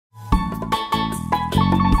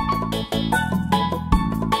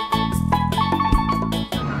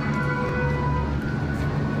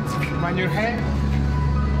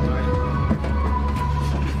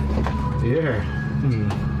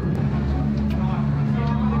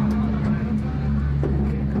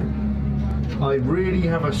I really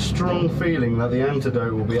have a strong feeling that the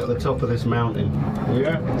antidote will be at the top of this mountain.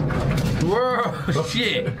 Yeah? Whoa,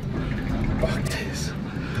 shit! Fuck this.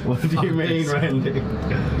 What do you mean, Randy?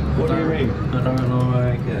 What do you mean? I don't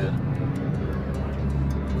like it.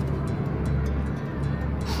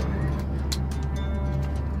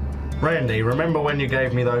 Randy, remember when you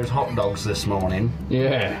gave me those hot dogs this morning?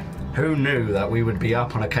 Yeah. Who knew that we would be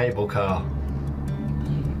up on a cable car?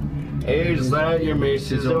 Is that your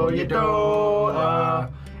missus or your daughter?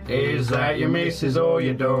 Is that your missus or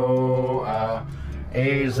your daughter?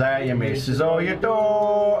 Is that your missus or your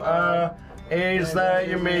daughter? Is that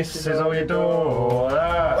your missus or your daughter?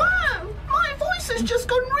 Wow! My voice has just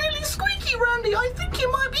gone really squeaky, Randy. I think it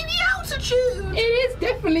might be the altitude. It is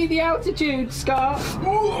definitely the altitude, Scar.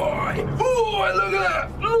 Oh, look at that!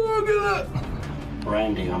 Look at that!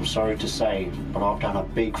 Randy, I'm sorry to say, but I've done a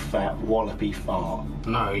big fat wallopy fart.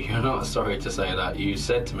 No, you're not sorry to say that. You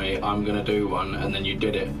said to me, I'm gonna do one, and then you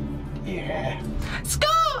did it. Yeah.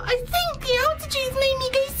 Scar, I think the altitude's made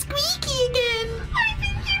me go squeaky again. I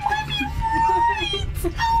think you might be right.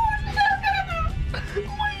 Oh no!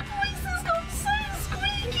 My voice has gone so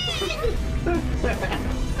squeaky.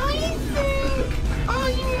 I think I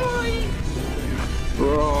might.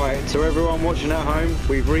 Right, so everyone watching at home,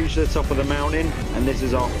 we've reached the top of the mountain, and this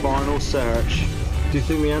is our final search. Do you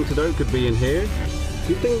think the antidote could be in here?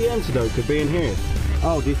 Do you think the antidote could be in here?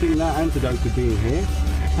 Oh, do you think that antidote could be in here?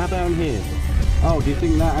 How about in here? Oh, do you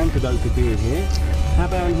think that antidote could be in here? How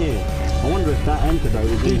about in here? I wonder if that antidote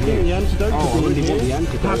is in here. Do you think the antidote could be in here?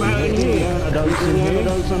 How about in here? Do you think the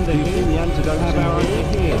antidote's under here? Do you think the antidote? How about in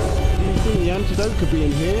here? Do you think the antidote could be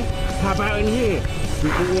in here? How about in here? Do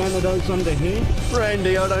you think the antidote's under here?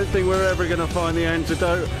 Randy, I don't think we're ever going to find the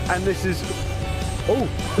antidote, and this is... Oh!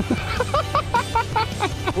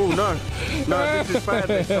 Oh, no. No, this is bad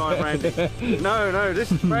this time, Randy. No,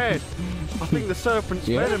 this is bad. I think the serpent's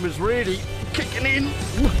venom is really kicking in.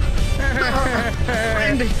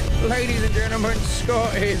 Randy, ladies and gentlemen,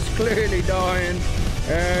 Scott is clearly dying.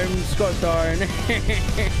 Scott's dying.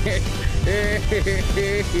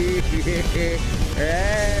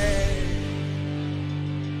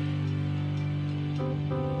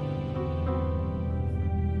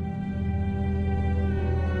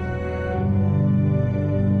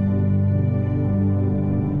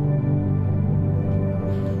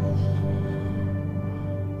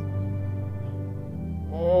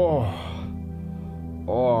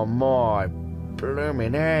 Oh my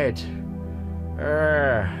blooming head.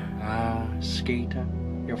 Skeeter,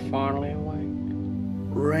 you're finally awake.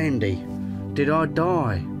 Randy, did I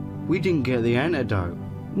die? We didn't get the antidote.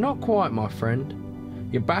 Not quite, my friend.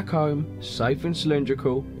 You're back home, safe and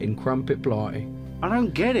cylindrical, in Crumpet Blighty. I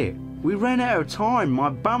don't get it. We ran out of time. My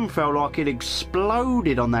bum felt like it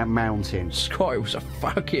exploded on that mountain. Scott, it was a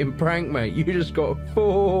fucking prank, mate. You just got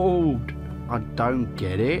fooled. I don't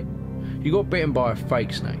get it. You got bitten by a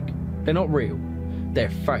fake snake. They're not real. They're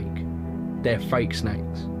fake. They're fake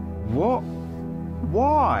snakes. What?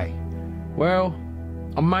 Why? Well,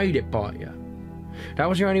 I made it bite you. That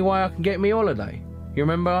was the only way I can get me holiday. You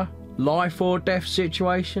remember? Life or death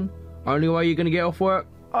situation? Only way you're going to get off work?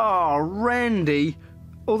 Oh, Randy.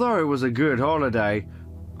 Although it was a good holiday,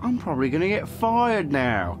 I'm probably going to get fired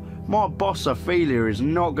now. My boss Ophelia is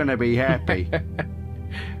not going to be happy.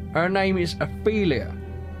 Her name is Ophelia.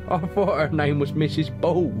 I thought her name was Mrs.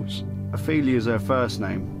 Balls. Ophelia's her first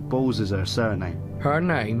name. Balls is her surname. Her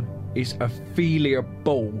name is Ophelia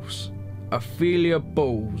Balls. Ophelia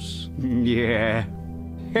Balls. Yeah.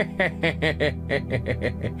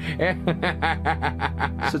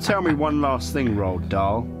 So tell me one last thing, Roald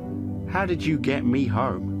Dahl. How did you get me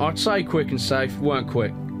home? I'd say quick and safe, weren't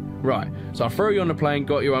quick. Right, so I threw you on the plane,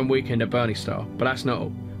 got your own weekend at Bernie Star, but that's not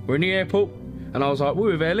all. We're in the airport, and I was like,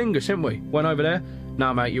 we're with Aer Lingus, ain't we? Went over there.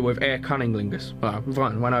 No, mate, you're with Air Cunninlingus. Alright,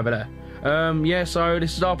 fine, went over there. Yeah, so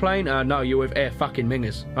this is our plane? No, you're with Air fucking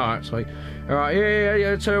Mingers. Alright, sweet. Alright,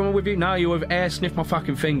 yeah, so I'm with you. No, you're with Air Sniff My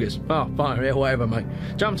Fucking Fingers. Oh, fine, yeah, whatever, mate.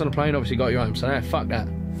 Jumped on the plane, obviously got you home, so yeah, fuck that.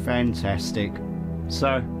 Fantastic. So,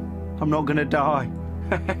 I'm not gonna die.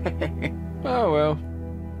 Oh, well.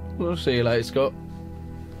 We'll see you later, Scott.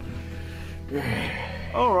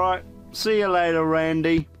 Alright, see you later,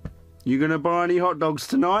 Randy. You gonna buy any hot dogs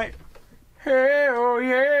tonight? Hell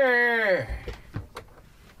yeah!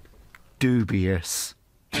 Dubious.